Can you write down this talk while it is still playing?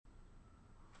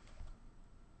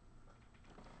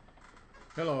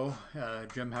Hello,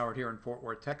 Jim Howard here in Fort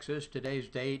Worth, Texas. Today's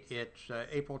date, it's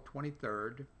April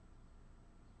 23rd,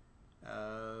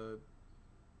 uh,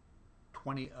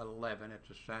 2011. It's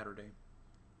a Saturday.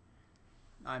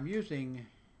 I'm using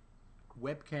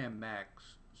WebCamMax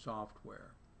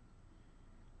software,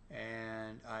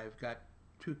 and I've got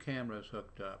two cameras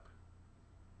hooked up.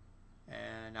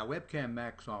 And now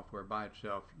WebCamMax software by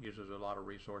itself uses a lot of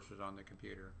resources on the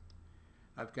computer.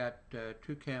 I've got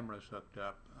two cameras hooked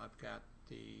up. I've got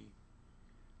the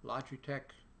Logitech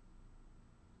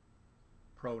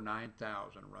Pro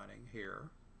 9000 running here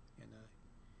in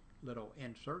the little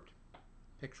insert,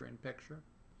 picture in picture.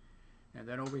 And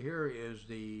then over here is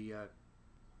the,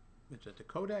 is it the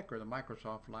Kodak or the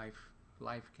Microsoft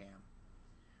LifeCam,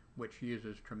 which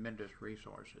uses tremendous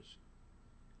resources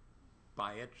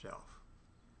by itself.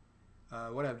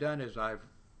 What I've done is I've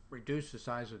reduced the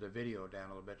size of the video down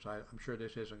a little bit, so I'm sure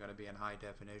this isn't going to be in high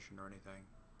definition or anything.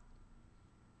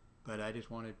 But I just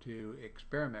wanted to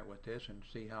experiment with this and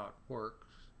see how it works,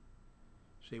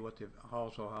 see what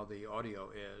also how the audio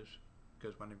is,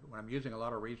 because when I'm using a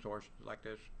lot of resources like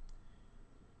this,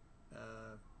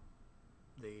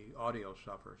 the audio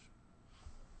suffers.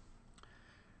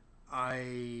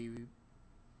 I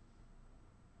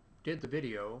did the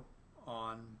video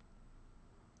on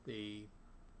the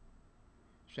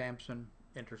Samson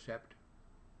Intercept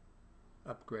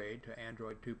upgrade to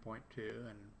Android 2.2,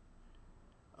 and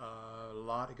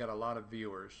got a lot of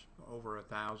viewers, over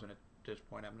 1,000 at this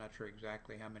point. I'm not sure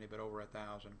exactly how many, but over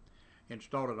 1,000.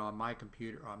 Installed it on my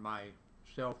computer, on my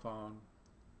cell phone,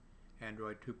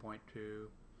 Android 2.2,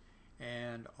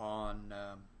 and on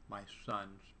my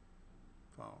son's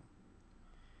phone.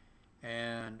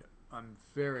 And I'm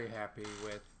very happy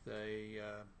with the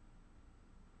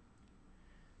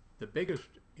biggest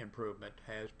improvement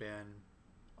has been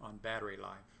on battery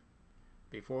life.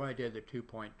 Before I did the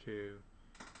 2.2,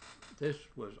 this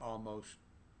was almost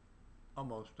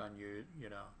unused,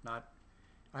 not,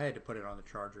 I had to put it on the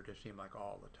charger to seem like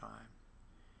all the time.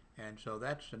 And so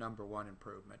that's the number one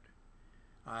improvement.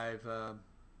 I've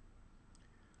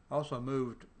also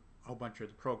moved a whole bunch of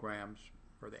the programs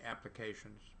or the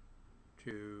applications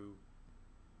to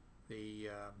the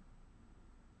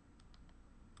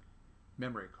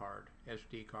memory card,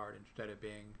 SD card, instead of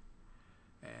being,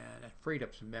 and it freed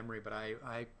up some memory, but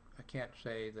I can't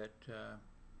say that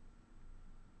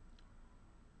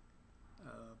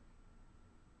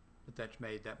that's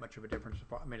made that much of a difference.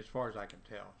 I mean, as far as I can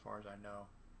tell, as far as I know.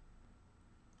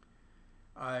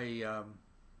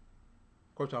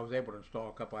 Of course, I was able to install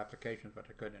a couple applications, but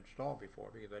I couldn't install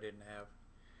before because I didn't have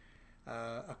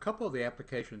a couple of the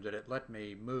applications that it let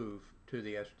me move to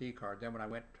the SD card. Then when I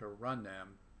went to run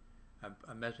them,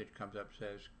 a message comes up,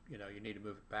 says, you need to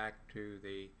move it back to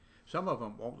the, some of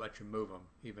them won't let you move them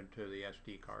even to the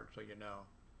SD card, so you know.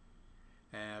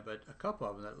 But a couple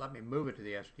of them that let me move it to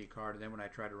the SD card, and then when I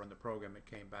tried to run the program, it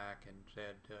came back and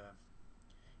said,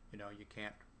 you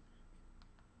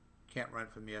can't run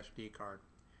it from the SD card.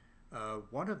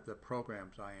 One of the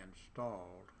programs I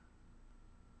installed,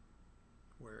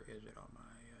 where is it on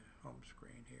my home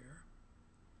screen here?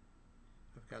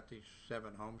 I've got these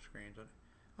 7 home screens, and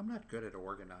I'm not good at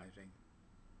organizing.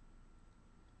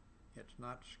 It's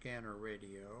not scanner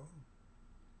radio.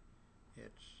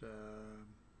 It's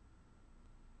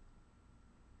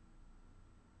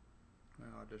well,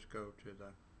 I'll just go to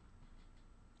the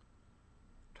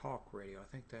talk radio. I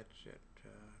think that's it.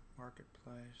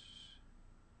 Marketplace.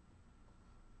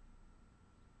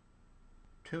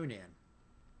 TuneIn.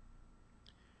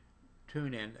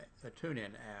 The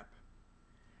TuneIn app.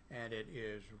 And it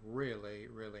is really,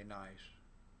 really nice.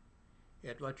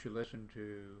 It lets you listen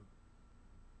to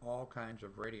all kinds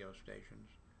of radio stations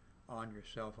on your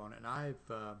cell phone. And I've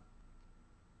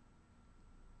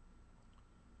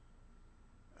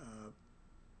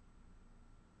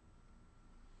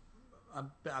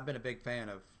been a big fan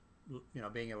of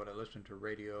being able to listen to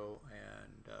radio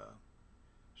and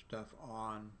stuff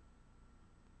on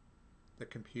the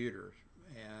computers,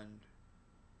 and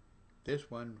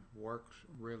this one works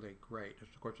really great.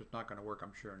 Of course, it's not going to work,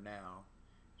 I'm sure, now,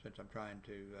 since I'm trying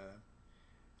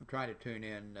to tune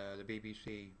in the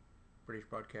BBC, British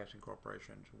Broadcasting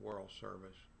Corporation's World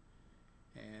Service,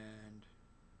 and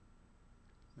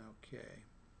okay.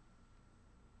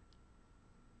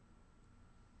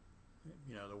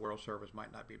 The World Service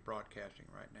might not be broadcasting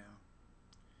right now,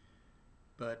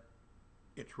 but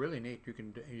it's really neat. You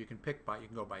can pick you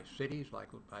can go by cities, like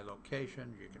by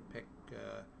locations. You can pick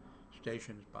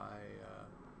stations by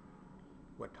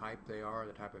what type they are,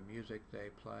 the type of music they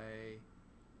play.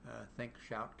 Think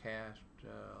Shoutcast,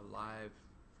 Live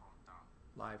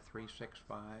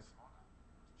 365.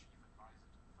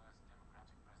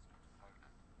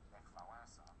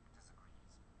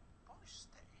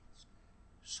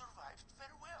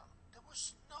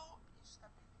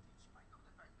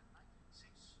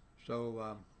 So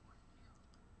I'm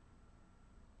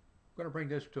going to bring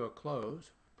this to a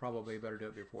close. Probably better do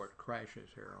it before it crashes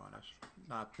here on us.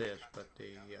 Not this, but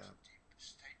the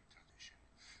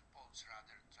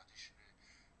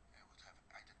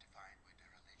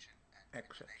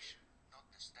exits.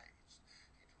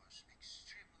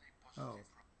 Oh,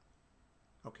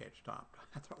 okay, it stopped.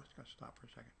 I thought it was going to stop for a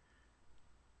second.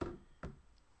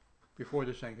 Before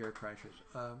this thing here crashes.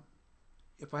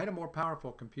 If I had a more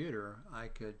powerful computer, I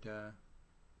could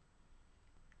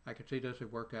see this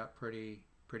would work out pretty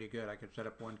good. I could set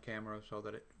up one camera so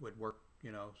that it would work,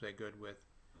 you know, say good with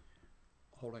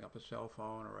holding up a cell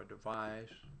phone or a device.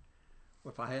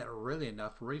 If I had really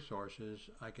enough resources,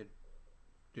 I could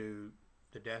do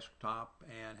the desktop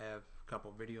and have a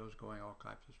couple videos going, all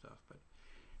types of stuff. But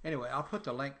anyway, I'll put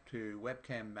the link to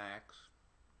WebCamMax.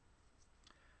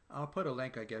 I'll put a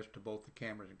link, I guess, to both the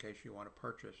cameras in case you want to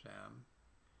purchase them.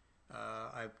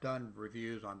 I've done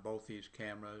reviews on both these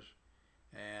cameras,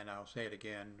 and I'll say it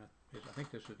again. I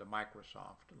think this is the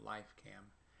Microsoft LifeCam,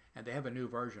 and they have a new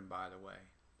version, by the way.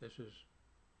 This is,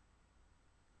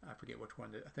 I forget which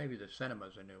one. I think the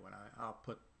Cinema's a new one. I'll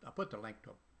put the link to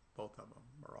both of them,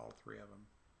 or all three of them.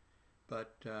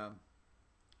 But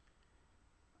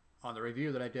on the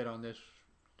review that I did on this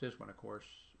one, of course,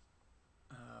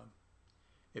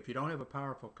 if you don't have a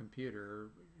powerful computer,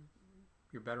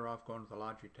 you're better off going to the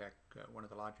Logitech, one of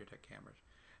the Logitech cameras.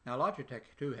 Now Logitech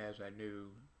too has a new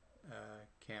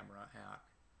camera out.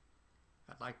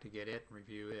 I'd like to get it and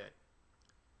review it.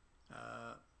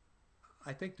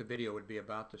 I think the video would be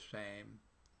about the same.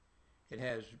 It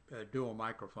has dual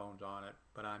microphones on it,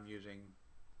 but I'm using,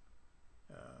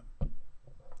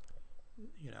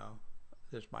 you know,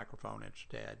 this microphone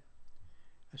instead.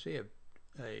 I see a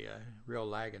real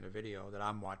lag in the video that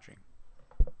I'm watching.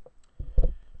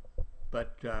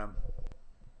 But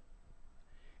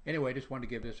anyway, just wanted to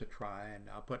give this a try, and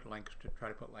I'll put links to try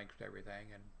to put links to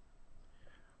everything. And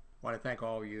want to thank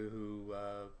all of you who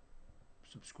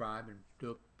subscribe, and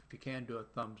do, if you can, do a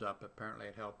thumbs up. Apparently,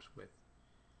 it helps with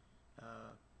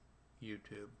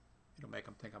YouTube. It'll make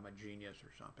them think I'm a genius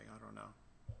or something. I don't know.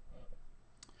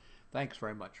 Thanks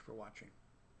very much for watching.